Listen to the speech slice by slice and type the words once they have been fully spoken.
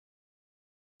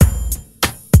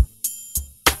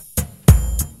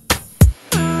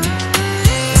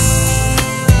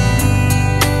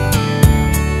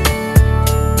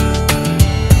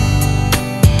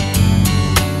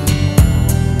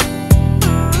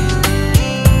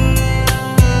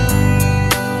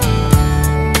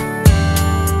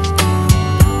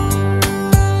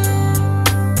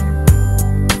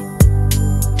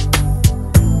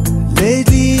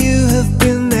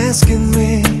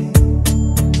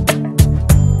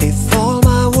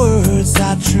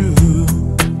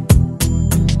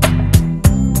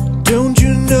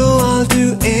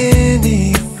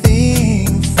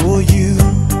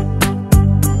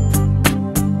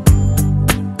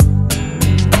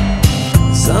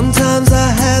Sometimes I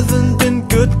haven't been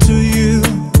good to you.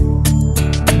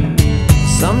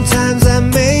 Sometimes I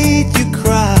made you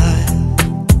cry,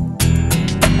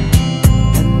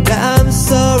 and I'm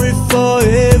sorry for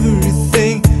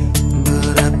everything.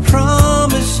 But I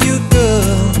promise you,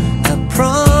 girl, I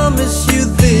promise you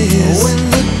this: when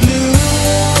the blue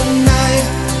night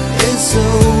is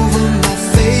over my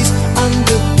face, on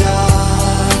the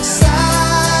dark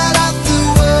side of the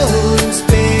world in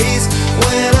space,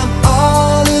 when I'm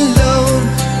all alone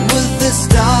with the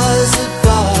stars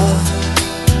above,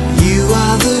 you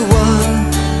are the one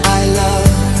I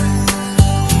love.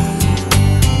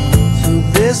 So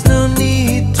there's no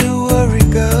need to worry,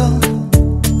 girl,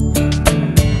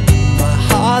 my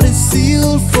heart is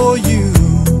sealed for you,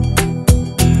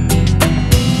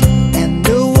 and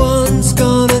no one's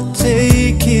gonna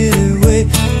take it away.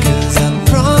 'Cause I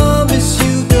promise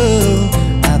you, girl,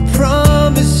 I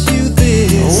promise you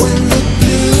this: when the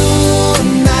blue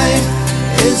night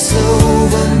is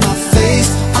over my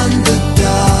face, on the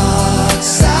dark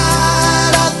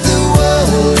side of the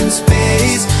world in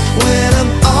space, when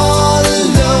I'm all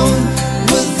alone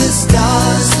with the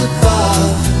stars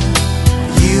above,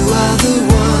 you are the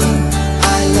one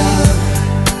I love.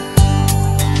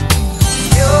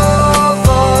 Your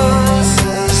voice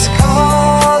is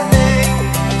calling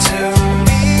to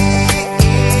me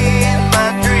in my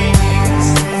dreams.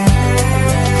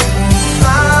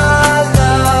 My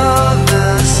love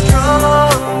is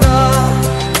stronger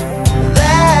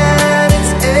than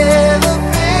it's ever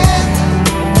been.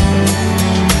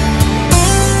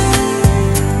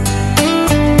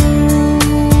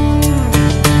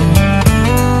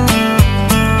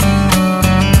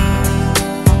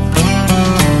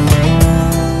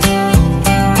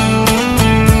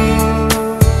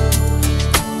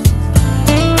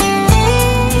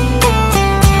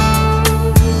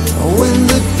 When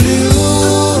the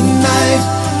blue night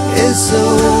is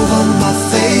over my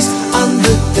face, on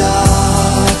the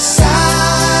dark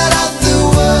side of the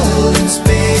world in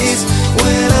space,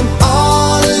 when I'm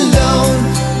all alone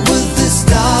with the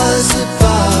stars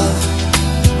above,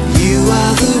 you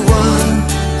are the one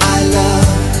I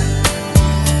love.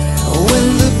 When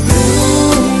the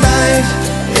blue night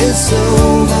is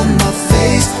over my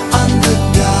face, on the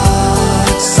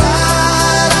dark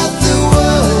side of the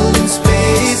world in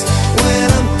space, when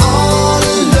I'm all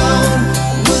alone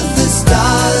with the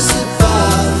stars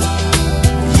above,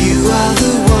 you are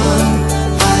the one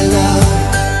I love.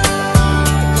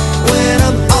 When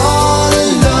I'm all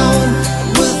alone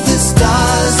with the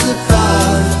stars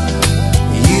above,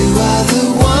 you are the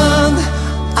one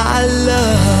I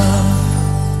love.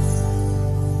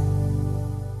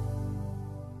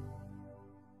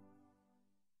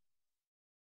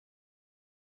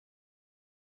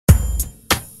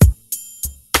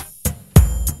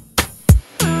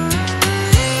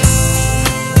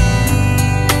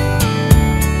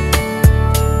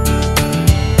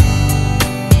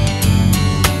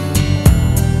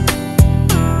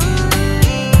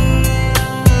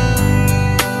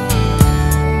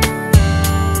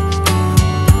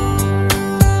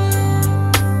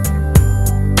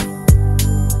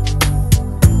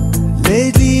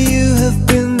 Lately you have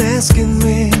been asking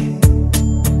me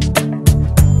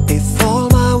if all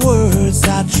my words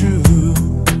are true.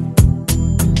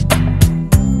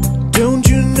 Don't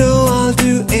you know I'll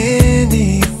do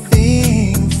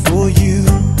anything for you?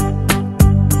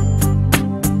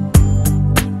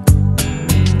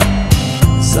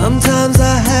 Sometimes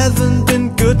I haven't been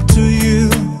good to you.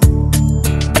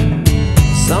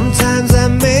 Sometimes I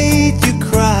made